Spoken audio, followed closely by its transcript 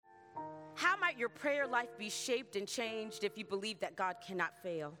might your prayer life be shaped and changed if you believe that God cannot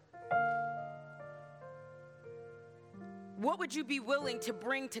fail? What would you be willing to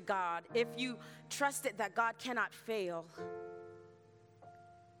bring to God if you trusted that God cannot fail?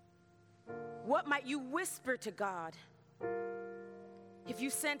 What might you whisper to God if you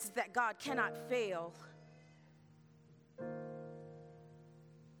sense that God cannot fail?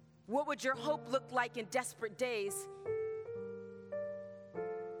 What would your hope look like in desperate days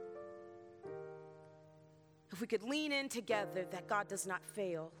if we could lean in together that God does not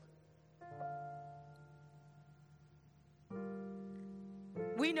fail?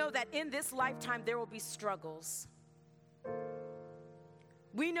 We know that in this lifetime there will be struggles.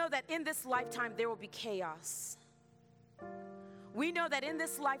 We know that in this lifetime there will be chaos. We know that in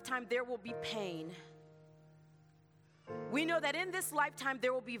this lifetime there will be pain. We know that in this lifetime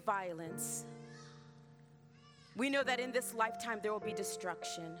there will be violence. We know that in this lifetime there will be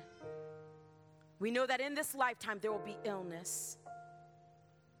destruction. We know that in this lifetime there will be illness.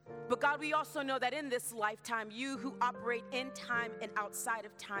 But God, we also know that in this lifetime, you who operate in time and outside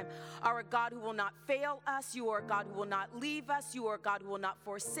of time are a God who will not fail us. You are a God who will not leave us. You are a God who will not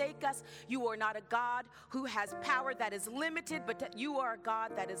forsake us. You are not a God who has power that is limited, but you are a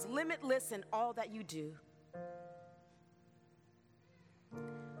God that is limitless in all that you do.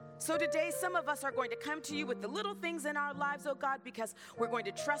 So today, some of us are going to come to you with the little things in our lives, oh God, because we're going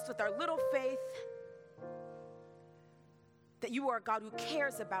to trust with our little faith that you are a God who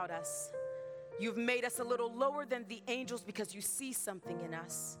cares about us. You've made us a little lower than the angels because you see something in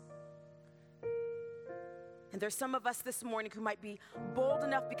us. And there's some of us this morning who might be bold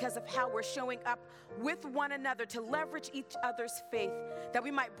enough because of how we're showing up with one another to leverage each other's faith, that we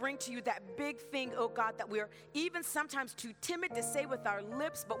might bring to you that big thing, oh God, that we're even sometimes too timid to say with our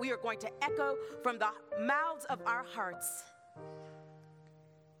lips, but we are going to echo from the mouths of our hearts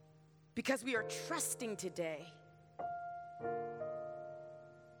because we are trusting today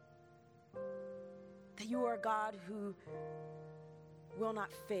that you are a God who will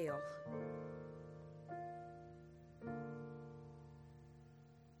not fail.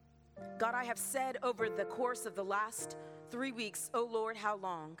 God, I have said over the course of the last 3 weeks, oh Lord, how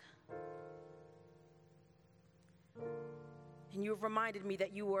long? And you have reminded me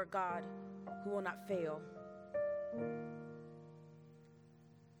that you are a God who will not fail.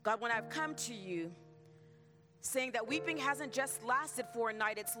 God, when I've come to you saying that weeping hasn't just lasted for a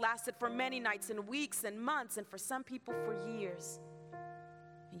night, it's lasted for many nights and weeks and months, and for some people for years.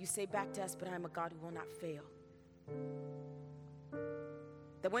 And you say back to us, but I'm a God who will not fail.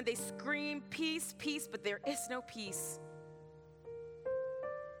 That when they scream, peace, peace, but there is no peace.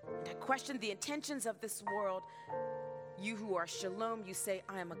 And I question the intentions of this world. You who are shalom, you say,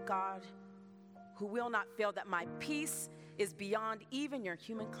 I am a God who will not fail, that my peace is beyond even your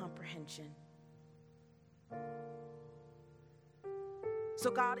human comprehension.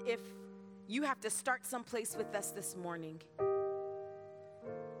 So God, if you have to start someplace with us this morning,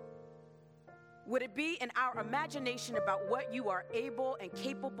 would it be in our imagination about what you are able and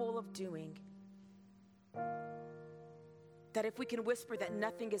capable of doing, that if we can whisper that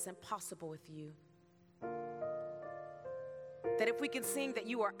nothing is impossible with you, that if we can sing that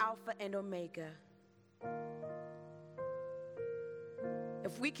you are Alpha and Omega,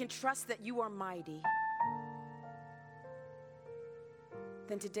 if we can trust that you are mighty,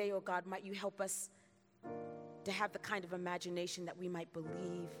 then today, oh God, might you help us to have the kind of imagination that we might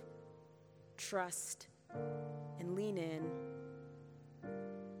believe, trust, and lean in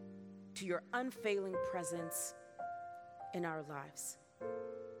to your unfailing presence in our lives.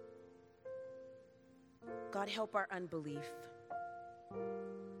 God, help our unbelief.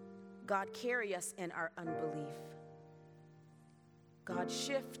 God, carry us in our unbelief. God,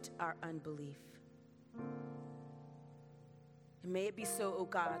 shift our unbelief. And may it be so, oh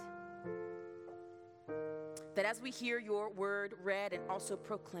God, that as we hear your word read and also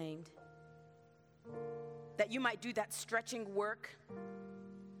proclaimed, that you might do that stretching work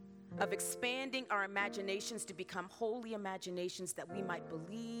of expanding our imaginations to become holy imaginations, that we might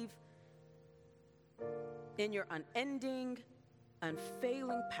believe in your unending,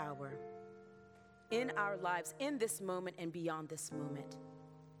 unfailing power in our lives, in this moment and beyond this moment.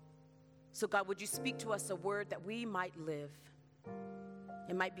 So God, would you speak to us a word that we might live?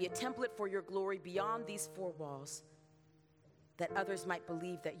 It might be a template for your glory beyond these four walls, that others might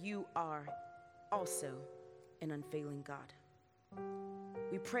believe that you are also an unfailing God.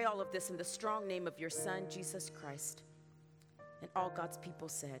 We pray all of this in the strong name of your Son, Jesus Christ. And all God's people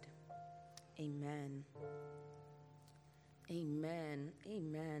said, amen. Amen.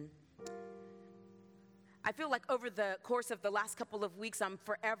 Amen. I feel like over the course of the last couple of weeks, I'm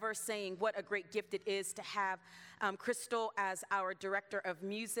forever saying what a great gift it is to have Crystal as our director of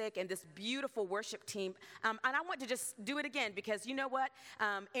music and this beautiful worship team. And I want to just do it again because you know what?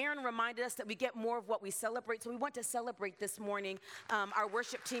 Aaron reminded us that we get more of what we celebrate. So we want to celebrate this morning our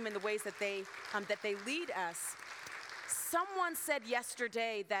worship team in the ways that they lead us. Someone said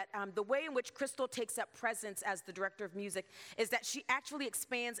yesterday that the way in which Crystal takes up presence as the director of music is that she actually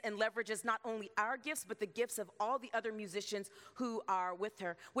expands and leverages not only our gifts, but the gifts of all the other musicians who are with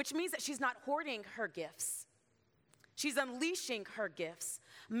her, which means that she's not hoarding her gifts. She's unleashing her gifts.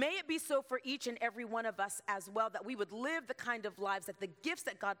 May it be so for each and every one of us as well, that we would live the kind of lives that the gifts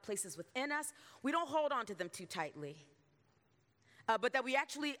that God places within us, we don't hold on to them too tightly. But that we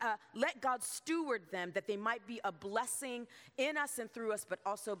actually let God steward them, that they might be a blessing in us and through us, but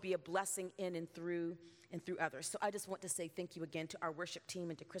also be a blessing in and through others. So I just want to say thank you again to our worship team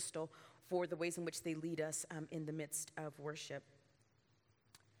and to Crystal for the ways in which they lead us in the midst of worship.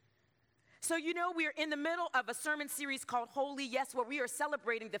 So you know we are in the middle of a sermon series called Holy Yes, where we are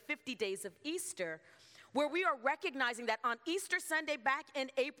celebrating the 50 days of Easter, where we are recognizing that on Easter Sunday back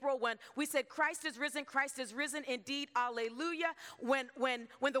in April, when we said Christ is risen indeed, alleluia, when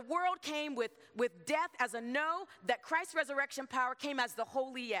the world came with death as a no, that Christ's resurrection power came as the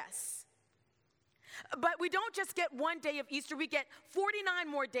holy yes. But we don't just get one day of Easter, we get 49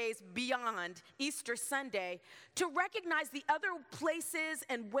 more days beyond Easter Sunday to recognize the other places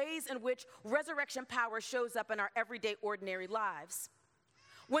and ways in which resurrection power shows up in our everyday ordinary lives.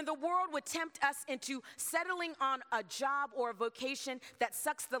 When the world would tempt us into settling on a job or a vocation that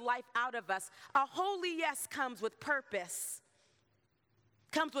sucks the life out of us, a holy yes comes with purpose,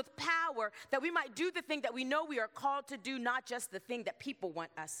 comes with power, that we might do the thing that we know we are called to do, not just the thing that people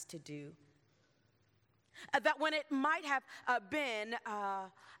want us to do. That when it might have been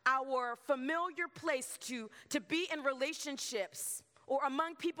our familiar place to be in relationships or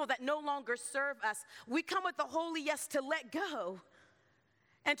among people that no longer serve us, we come with the holy yes to let go.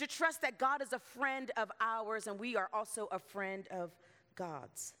 And to trust that God is a friend of ours and we are also a friend of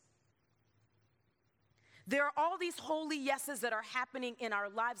God's. There are all these holy yeses that are happening in our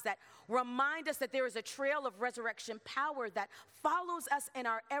lives that remind us that there is a trail of resurrection power that follows us in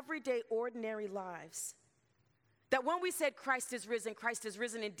our everyday ordinary lives. That when we said Christ is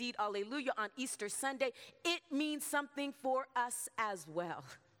risen indeed, alleluia, on Easter Sunday, it means something for us as well.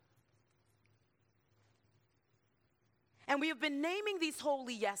 And we have been naming these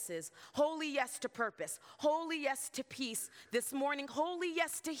holy yeses. Holy yes to purpose. Holy yes to peace. This morning, holy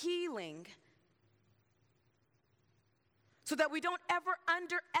yes to healing. So that we don't ever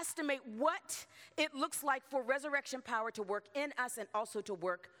underestimate what it looks like for resurrection power to work in us and also to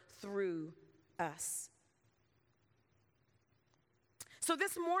work through us. So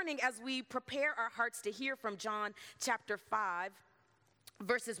this morning, as we prepare our hearts to hear from John chapter 5,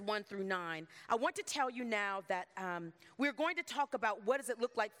 verses 1 through 9. I want to tell you now that we're going to talk about what does it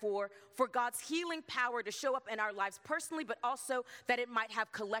look like for God's healing power to show up in our lives personally, but also that it might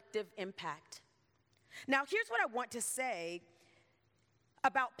have collective impact. Now, here's what I want to say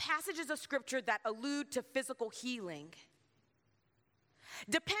about passages of Scripture that allude to physical healing.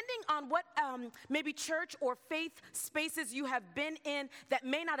 Depending on what maybe church or faith spaces you have been in that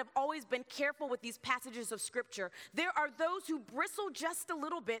may not have always been careful with these passages of Scripture, there are those who bristle just a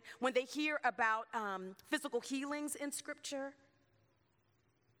little bit when they hear about physical healings in Scripture.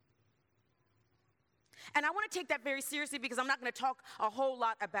 And I want to take that very seriously because I'm not going to talk a whole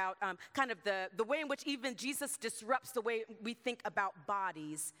lot about kind of the way in which even Jesus disrupts the way we think about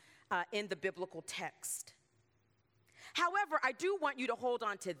bodies in the biblical text. However, I do want you to hold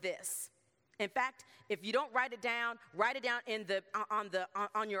on to this. In fact, if you don't write it down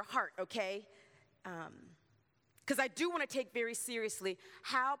on your heart, okay? Because I do want to take very seriously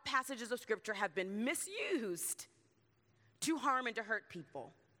how passages of Scripture have been misused to harm and to hurt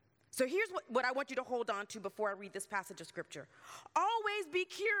people. So here's what I want you to hold on to before I read this passage of Scripture. Always be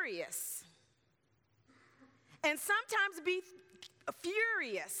curious. And sometimes be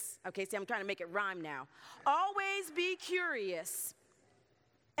furious. Okay, see, I'm trying to make it rhyme now. Always be curious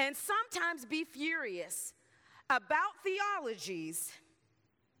and sometimes be furious about theologies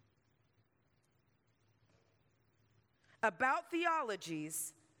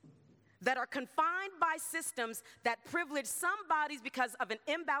that are confined by systems that privilege some bodies because of an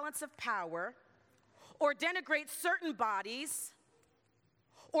imbalance of power, or denigrate certain bodies,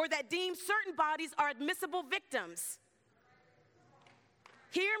 or that deem certain bodies are admissible victims.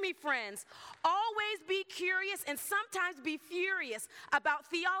 Hear me, friends. Always be curious and sometimes be furious about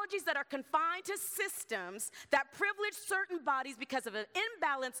theologies that are confined to systems that privilege certain bodies because of an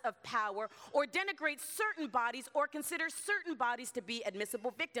imbalance of power, or denigrate certain bodies, or consider certain bodies to be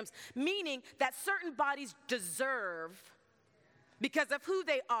admissible victims, meaning that certain bodies deserve, because of who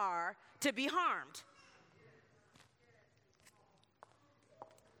they are, to be harmed.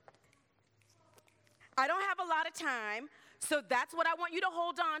 I don't have a lot of time, so that's what I want you to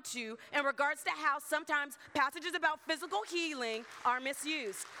hold on to in regards to how sometimes passages about physical healing are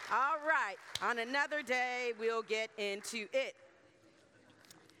misused. All right, on another day, we'll get into it.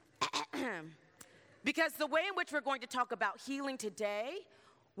 Because the way in which we're going to talk about healing today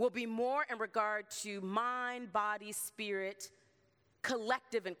will be more in regard to mind, body, spirit,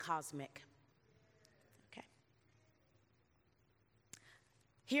 collective, and cosmic.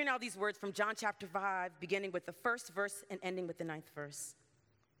 Hear now these words from John chapter 5, beginning with the first verse and ending with the 9th verse.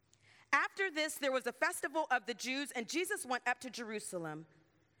 After this, there was a festival of the Jews, and Jesus went up to Jerusalem.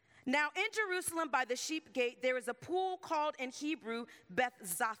 Now in Jerusalem by the sheep gate, there is a pool called in Hebrew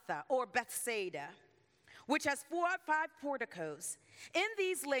Bethzatha, or Bethsaida, which has 4 or 5 porticos. In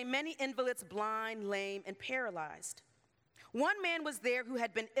these lay many invalids, blind, lame, and paralyzed. One man was there who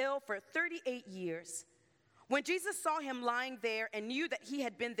had been ill for 38 years. When Jesus saw him lying there and knew that he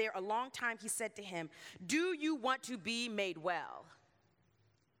had been there a long time, he said to him, "Do you want to be made well?"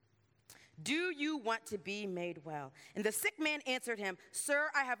 Do you want to be made well? And the sick man answered him,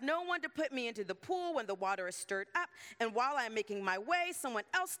 "Sir, I have no one to put me into the pool when the water is stirred up, and while I am making my way, someone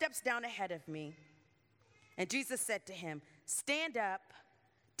else steps down ahead of me." And Jesus said to him, "Stand up,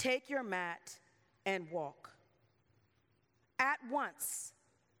 take your mat, and walk." At once,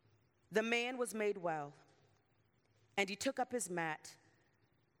 the man was made well. And he took up his mat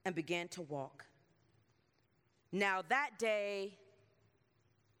and began to walk. Now that day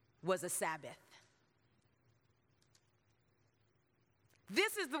was a Sabbath.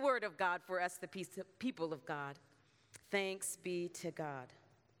 This is the word of God for us, the people of God. Thanks be to God.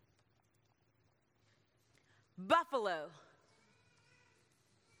 Buffalo.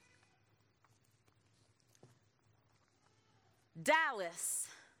 Dallas.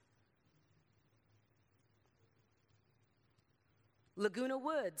 Laguna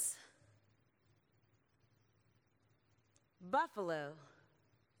Woods, Buffalo,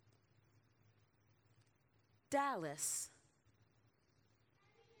 Dallas,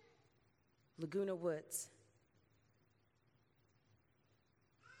 Laguna Woods.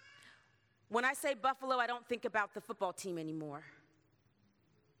 When I say Buffalo, I don't think about the football team anymore.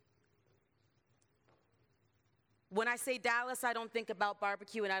 When I say Dallas, I don't think about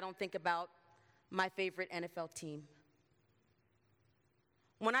barbecue, and I don't think about my favorite NFL team.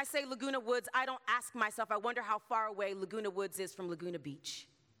 When I say Laguna Woods, I don't ask myself, I wonder how far away Laguna Woods is from Laguna Beach.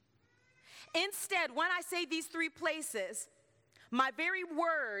 Instead, when I say these 3 places, my very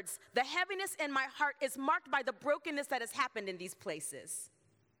words, the heaviness in my heart is marked by the brokenness that has happened in these places.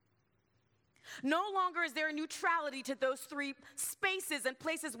 No longer is there a neutrality to those 3 spaces and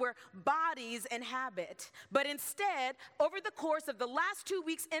places where bodies inhabit. But instead, over the course of the last 2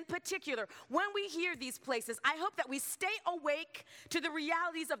 weeks in particular, when we hear these places, I hope that we stay awake to the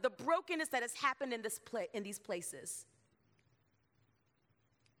realities of the brokenness that has happened in these places.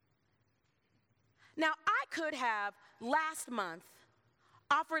 Now, I could have last month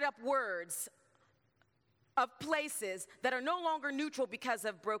offered up words of places that are no longer neutral because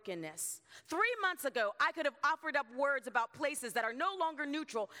of brokenness. 3 months ago, I could have offered up words about places that are no longer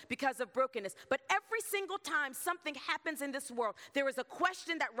neutral because of brokenness. But every single time something happens in this world, there is a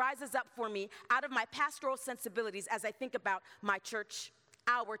question that rises up for me out of my pastoral sensibilities as I think about my church,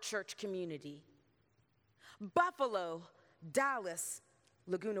 our church community. Buffalo, Dallas,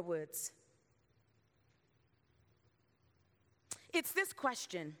 Laguna Woods. It's this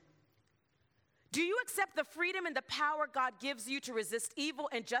question. Do you accept the freedom and the power God gives you to resist evil,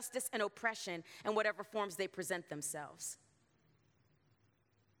 injustice, and oppression in whatever forms they present themselves?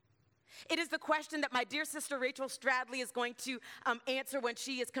 It is the question that my dear sister Rachel Stradley is going to answer when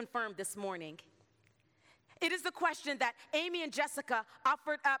she is confirmed this morning. It is the question that Amy and Jessica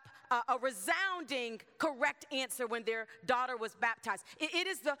offered up a resounding correct answer when their daughter was baptized. It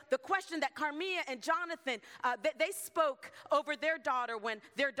is the question that Carmia and Jonathan, they spoke over their daughter when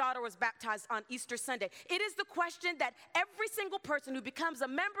their daughter was baptized on Easter Sunday. It is the question that every single person who becomes a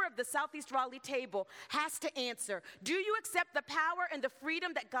member of the Southeast Raleigh table has to answer. Do you accept the power and the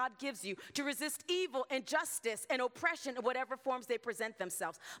freedom that God gives you to resist evil, injustice, and oppression in whatever forms they present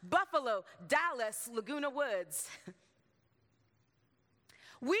themselves? Buffalo, Dallas, Laguna Woods.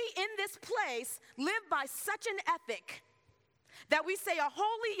 We in this place live by such an ethic That we say a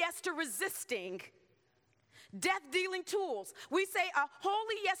holy yes to resisting death-dealing tools. We say a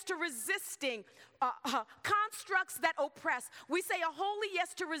holy yes to resisting constructs that oppress. We say a holy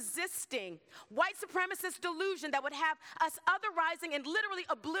yes to resisting white supremacist delusion that would have us otherizing and literally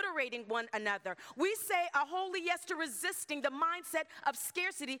obliterating one another. We say a holy yes to resisting the mindset of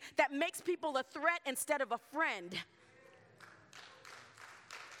scarcity that makes people a threat instead of a friend.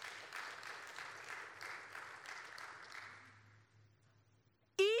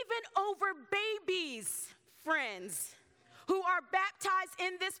 Even over babies, friends, who are baptized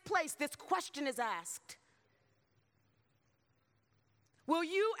in this place, this question is asked. Will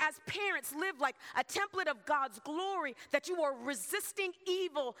you as parents live like a template of God's glory, that you are resisting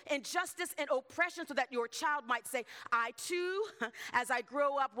evil, injustice, and oppression so that your child might say, I too, as I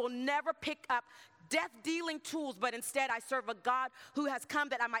grow up, will never pick up death-dealing tools, but instead I serve a God who has come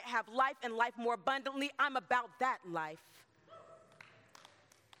that I might have life and life more abundantly. I'm about that life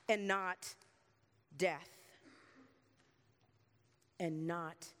and not death. And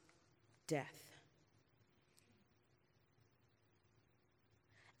not death.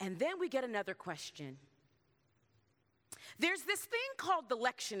 And then we get another question. There's this thing called the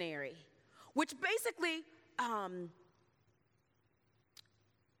lectionary, which basically,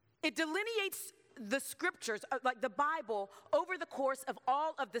 it delineates the scriptures, like the Bible, over the course of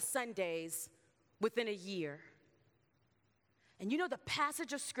all of the Sundays within a year. And you know, the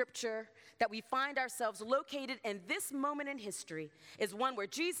passage of scripture that we find ourselves located in this moment in history is one where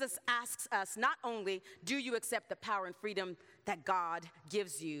Jesus asks us not only, do you accept the power and freedom that God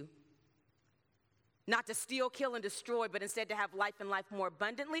gives you, not to steal, kill, and destroy, but instead to have life and life more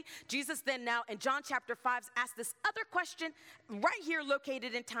abundantly. Jesus then now in John chapter 5 asks this other question right here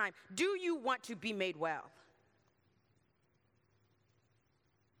located in time. Do you want to be made well?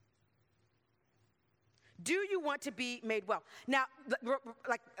 Do you want to be made well? Now,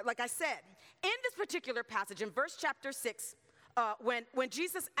 like I said, in this particular passage, in verse chapter 6, when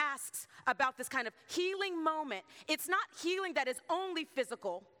Jesus asks about this kind of healing moment, it's not healing that is only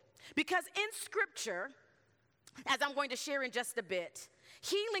physical, because in Scripture, as I'm going to share in just a bit,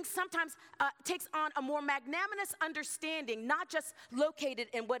 healing sometimes takes on a more magnanimous understanding, not just located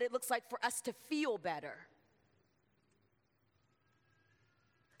in what it looks like for us to feel better.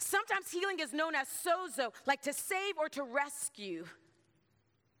 Sometimes healing is known as sozo, like to save or to rescue.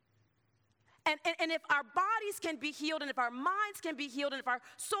 And if our bodies can be healed, and if our minds can be healed, and if our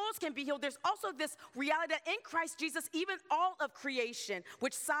souls can be healed, there's also this reality that in Christ Jesus, even all of creation,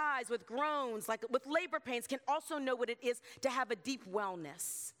 which sighs with groans, like with labor pains, can also know what it is to have a deep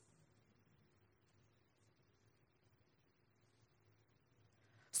wellness.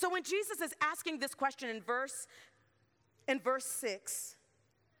 So when Jesus is asking this question in verse 6,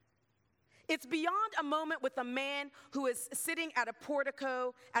 it's beyond a moment with a man who is sitting at a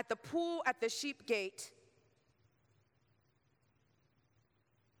portico, at the pool, at the sheep gate.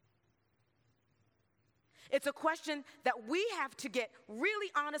 It's a question that we have to get really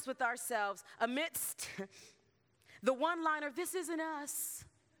honest with ourselves amidst the one-liner, this isn't us.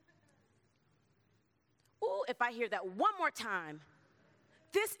 Ooh, if I hear that one more time,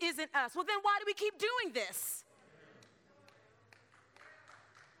 this isn't us. Well, then why do we keep doing this?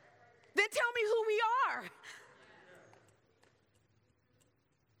 Then tell me who we are.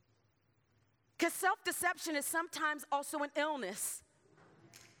 Because self-deception is sometimes also an illness.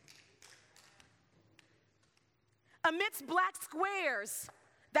 Amidst black squares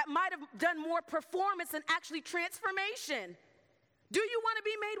that might have done more performance than actually transformation, do you want to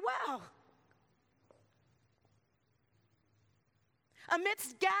be made well?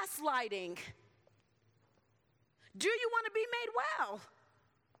 Amidst gaslighting, do you want to be made well?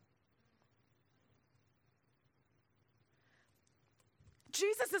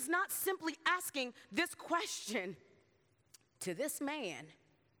 Jesus is not simply asking this question to this man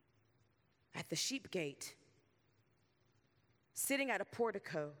at the sheep gate, sitting at a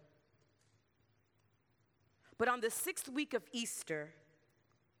portico. But on the 6th week of Easter,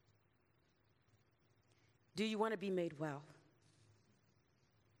 do you want to be made well?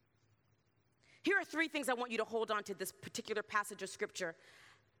 Here are 3 things I want you to hold on to this particular passage of Scripture.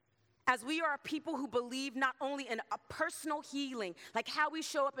 As we are a people who believe not only in a personal healing, like how we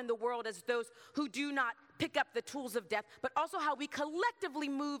show up in the world as those who do not pick up the tools of death, but also how we collectively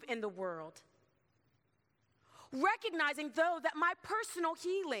move in the world. Recognizing, though, that my personal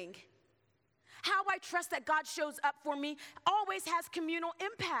healing, how I trust that God shows up for me, always has communal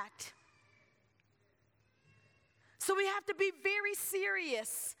impact. So we have to be very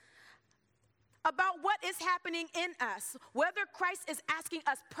serious about what is happening in us, whether Christ is asking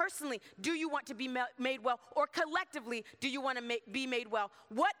us personally, do you want to be made well, or collectively, do you want to be made well?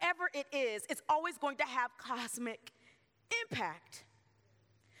 Whatever it is, it's always going to have cosmic impact.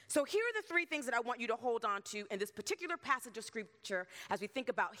 So here are the three things that I want you to hold on to in this particular passage of Scripture as we think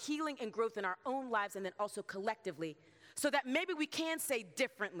about healing and growth in our own lives and then also collectively, so that maybe we can say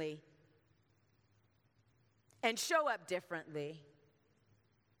differently and show up differently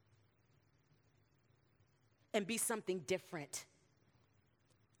and be something different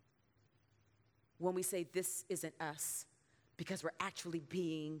when we say this isn't us, because we're actually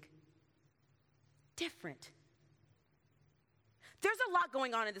being different. There's a lot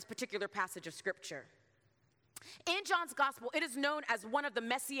going on in this particular passage of Scripture. In John's gospel, it is known as one of the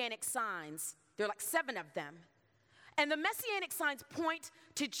messianic signs. There are like 7 of them. And the messianic signs point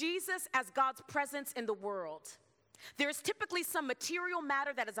to Jesus as God's presence in the world. There's typically some material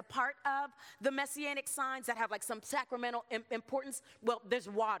matter that is a part of the messianic signs that have like some sacramental importance. Well, there's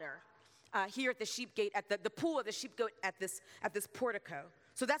water here at the sheep gate, at the pool of the sheep gate at this portico.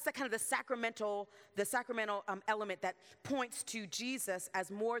 So that's the kind of the sacramental element that points to Jesus as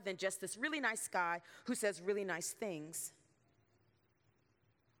more than just this really nice guy who says really nice things.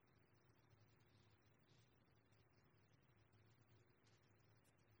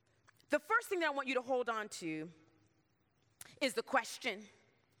 The first thing that I want you to hold on to is the question,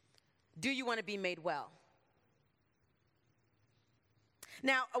 do you want to be made well?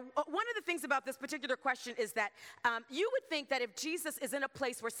 Now, one of the things about this particular question is that you would think that if Jesus is in a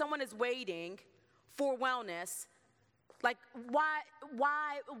place where someone is waiting for wellness, like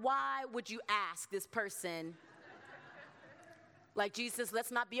why would you ask this person, like, Jesus,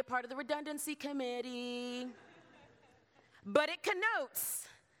 let's not be a part of the redundancy committee? But it connotes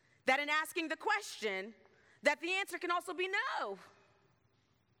that in asking the question, that the answer can also be no.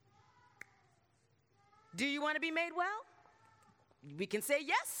 Do you want to be made well? We can say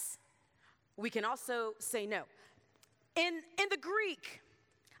yes. We can also say no. In the Greek,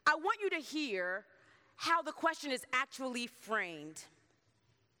 I want you to hear how the question is actually framed.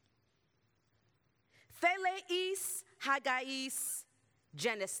 Theleis hagais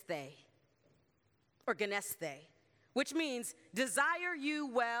genesthe, or genesthe, which means desire you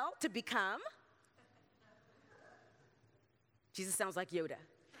well to become. Jesus sounds like Yoda.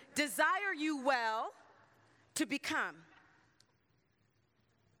 Desire you well to become.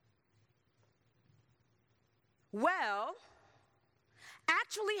 Well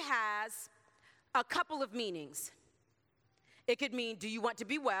actually has a couple of meanings. It could mean, do you want to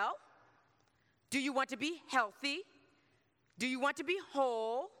be well? Do you want to be healthy? Do you want to be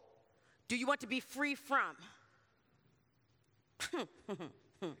whole? Do you want to be free from? The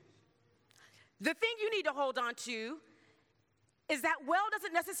thing you need to hold on to is that well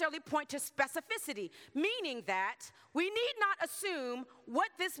doesn't necessarily point to specificity, meaning that we need not assume what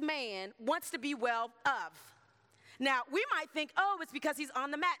this man wants to be well of. Now, we might think, oh, it's because he's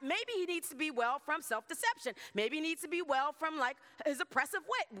on the mat. Maybe he needs to be well from self-deception. Maybe he needs to be well from, like, his oppressive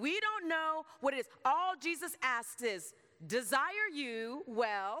wit. We don't know what it is. All Jesus asks is, desire you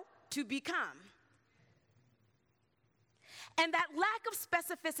well to become. And that lack of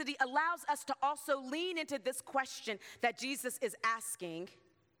specificity allows us to also lean into this question that Jesus is asking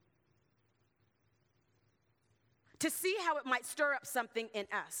to see how it might stir up something in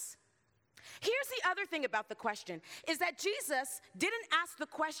us. Here's the other thing about the question, is that Jesus didn't ask the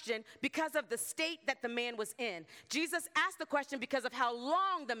question because of the state that the man was in. Jesus asked the question because of how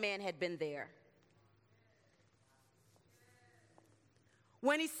long the man had been there.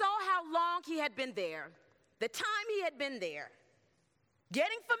 When he saw how long he had been there, the time he had been there,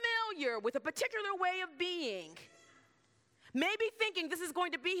 getting familiar with a particular way of being, maybe thinking this is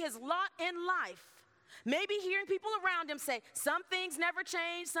going to be his lot in life, maybe hearing people around him say, some things never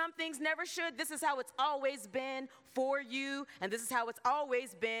change, some things never should, this is how it's always been for you, and this is how it's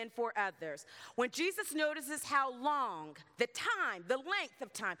always been for others. When Jesus notices how long, the time, the length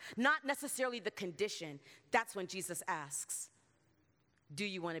of time, not necessarily the condition, that's when Jesus asks, do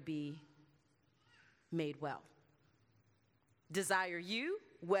you want to be made well? Desire you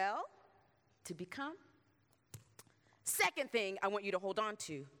well to become? Second thing I want you to hold on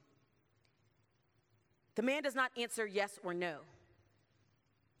to. The man does not answer yes or no.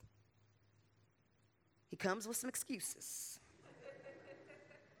 He comes with some excuses.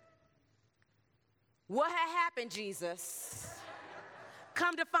 What had happened, Jesus?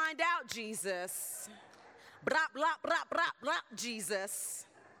 Come to find out, Jesus. Blah, blah, blah, blah, blah, Jesus.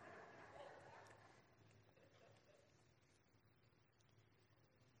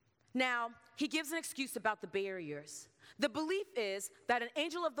 Now, he gives an excuse about the barriers. The belief is that an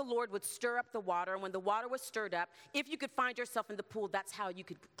angel of the Lord would stir up the water, and when the water was stirred up, if you could find yourself in the pool, that's how you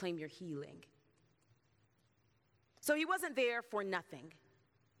could claim your healing. So he wasn't there for nothing.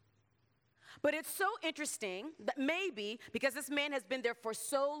 But it's so interesting that maybe because this man has been there for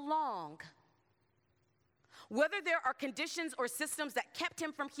so long, whether there are conditions or systems that kept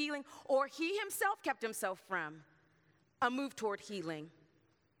him from healing, or he himself kept himself from a move toward healing.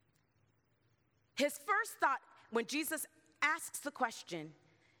 His first thought when Jesus asks the question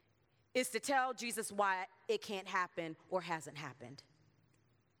is to tell Jesus why it can't happen or hasn't happened.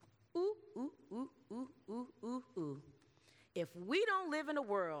 Ooh, ooh, ooh, ooh, ooh, ooh, ooh. If we don't live in a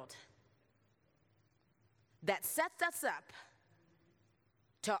world that sets us up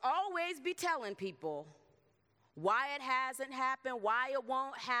to always be telling people why it hasn't happened, why it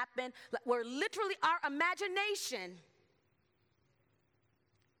won't happen, where literally our imagination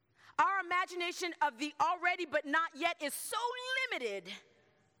of the already but not yet is so limited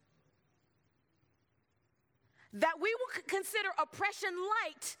that we will consider oppression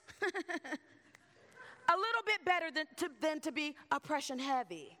light a little bit better than to be oppression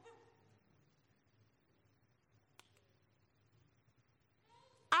heavy.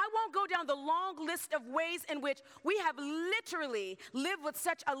 I won't go down the long list of ways in which we have literally lived with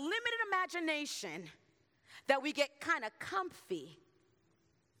such a limited imagination that we get kind of comfy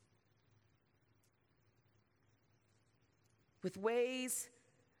with ways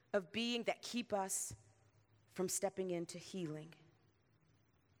of being that keep us from stepping into healing.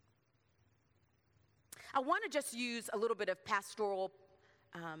 I want to just use a little bit of pastoral,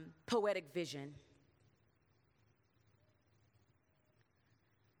 poetic vision.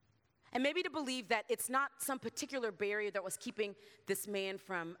 And maybe to believe that it's not some particular barrier that was keeping this man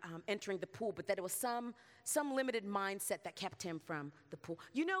from entering the pool, but that it was some limited mindset that kept him from the pool.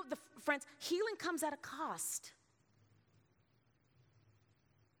 You know, friends, healing comes at a cost.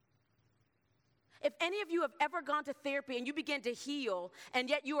 If any of you have ever gone to therapy and you begin to heal, and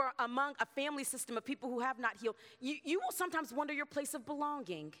yet you are among a family system of people who have not healed, you will sometimes wonder your place of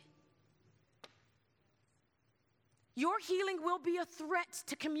belonging. Your healing will be a threat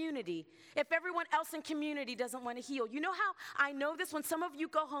to community if everyone else in community doesn't want to heal. You know how I know this? When some of you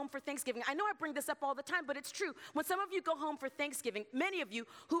go home for Thanksgiving, I know I bring this up all the time, but it's true. When some of you go home for Thanksgiving, many of you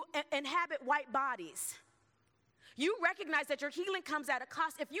who inhabit white bodies, you recognize that your healing comes at a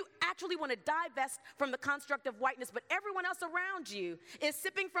cost if you actually want to divest from the construct of whiteness, but everyone else around you is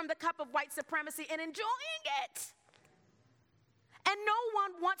sipping from the cup of white supremacy and enjoying it. And no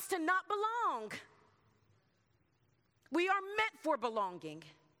one wants to not belong. We are meant for belonging.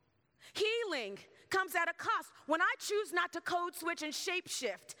 Healing comes at a cost. When I choose not to code switch and shape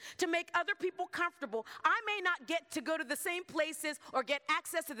shift to make other people comfortable, I may not get to go to the same places or get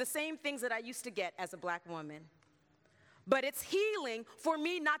access to the same things that I used to get as a black woman. But it's healing for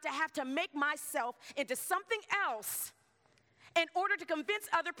me not to have to make myself into something else in order to convince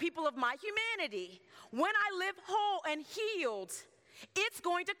other people of my humanity. When I live whole and healed, it's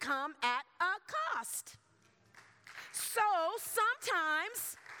going to come at a cost. So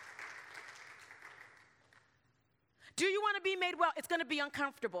sometimes, do you want to be made well? It's going to be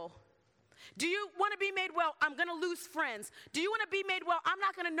uncomfortable. Do you want to be made well? I'm going to lose friends. Do you want to be made well? I'm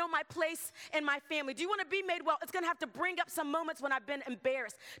not going to know my place in my family. Do you want to be made well? It's going to have to bring up some moments when I've been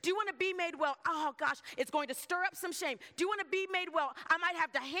embarrassed. Do you want to be made well? Oh gosh, it's going to stir up some shame. Do you want to be made well? I might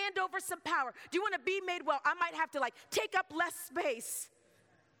have to hand over some power. Do you want to be made well? I might have to take up less space.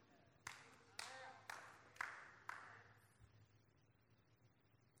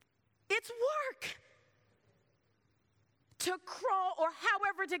 It's work to crawl or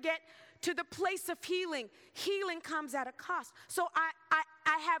however to get to the place of healing. Healing comes at a cost. So I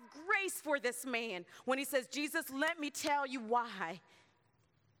have grace for this man when he says, Jesus, let me tell you why.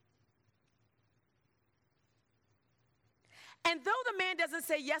 And though the man doesn't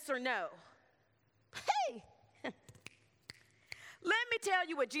say yes or no, hey, let me tell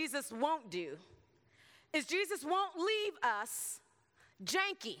you what Jesus won't do is Jesus won't leave us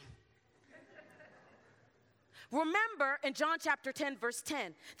janky. Remember in John chapter 10, verse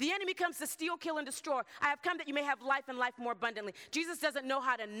 10, the enemy comes to steal, kill, and destroy. I have come that you may have life and life more abundantly. Jesus doesn't know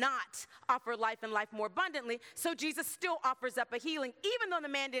how to not offer life and life more abundantly, so Jesus still offers up a healing, even though the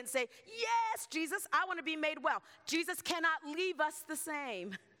man didn't say, yes, Jesus, I want to be made well. Jesus cannot leave us the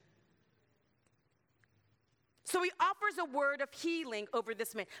same. So he offers a word of healing over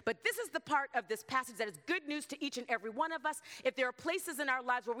this man. But this is the part of this passage that is good news to each and every one of us. If there are places in our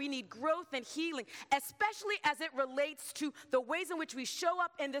lives where we need growth and healing, especially as it relates to the ways in which we show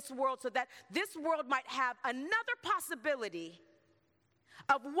up in this world so that this world might have another possibility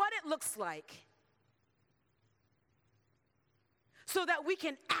of what it looks like so that we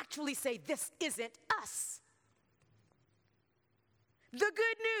can actually say, this isn't us. The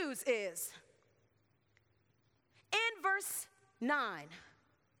good news is, in verse 9,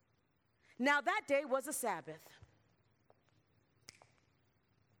 now that day was a Sabbath.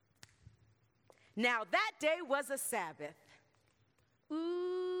 Now that day was a Sabbath.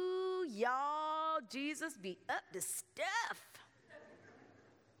 Ooh, y'all, Jesus be up to stuff.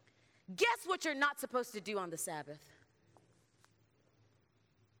 Guess what you're not supposed to do on the Sabbath?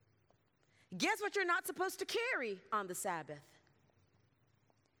 Guess what you're not supposed to carry on the Sabbath?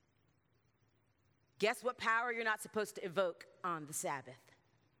 Guess what power you're not supposed to evoke on the Sabbath?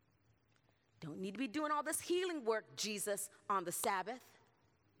 Don't need to be doing all this healing work, Jesus, on the Sabbath.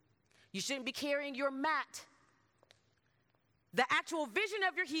 You shouldn't be carrying your mat, the actual vision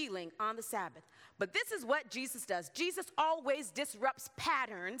of your healing, on the Sabbath. But this is what Jesus does. Jesus always disrupts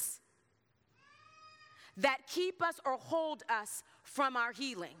patterns that keep us or hold us from our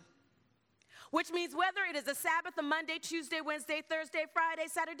healing. Which means whether it is a Sabbath, a Monday, Tuesday, Wednesday, Thursday, Friday,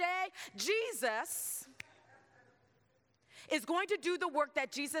 Saturday, Jesus is going to do the work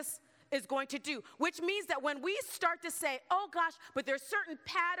that Jesus is going to do, which means that when we start to say, oh gosh, but there's certain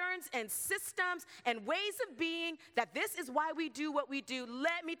patterns and systems and ways of being that this is why we do what we do,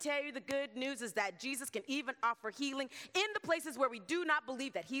 let me tell you, the good news is that Jesus can even offer healing in the places where we do not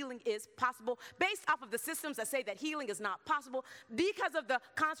believe that healing is possible, based off of the systems that say that healing is not possible, because of the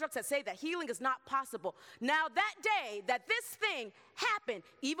constructs that say that healing is not possible. Now that day that this thing happened,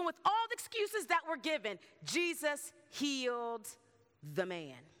 even with all the excuses that were given, Jesus healed the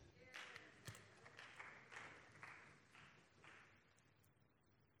man.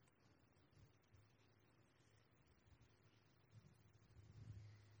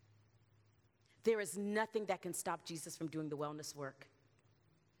 There is nothing that can stop Jesus from doing the wellness work.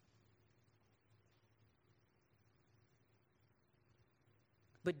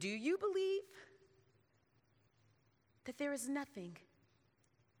 But do you believe that there is nothing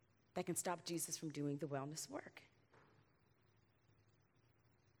that can stop Jesus from doing the wellness work?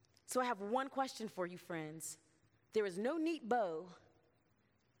 So I have one question for you, friends. There is no neat bow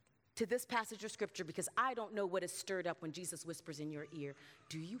to this passage of scripture because I don't know what is stirred up when Jesus whispers in your ear,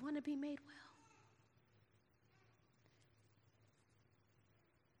 do you want to be made well?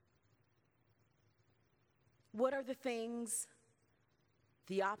 What are the things,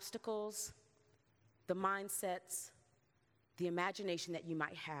 the obstacles, the mindsets, the imagination that you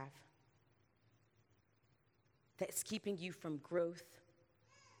might have that's keeping you from growth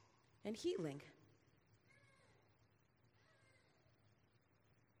and healing?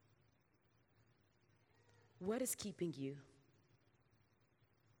 What is keeping you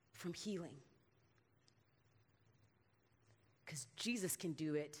from healing? Because Jesus can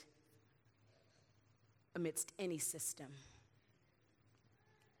do it amidst any system.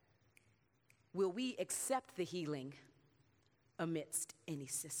 Will we accept the healing amidst any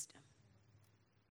system?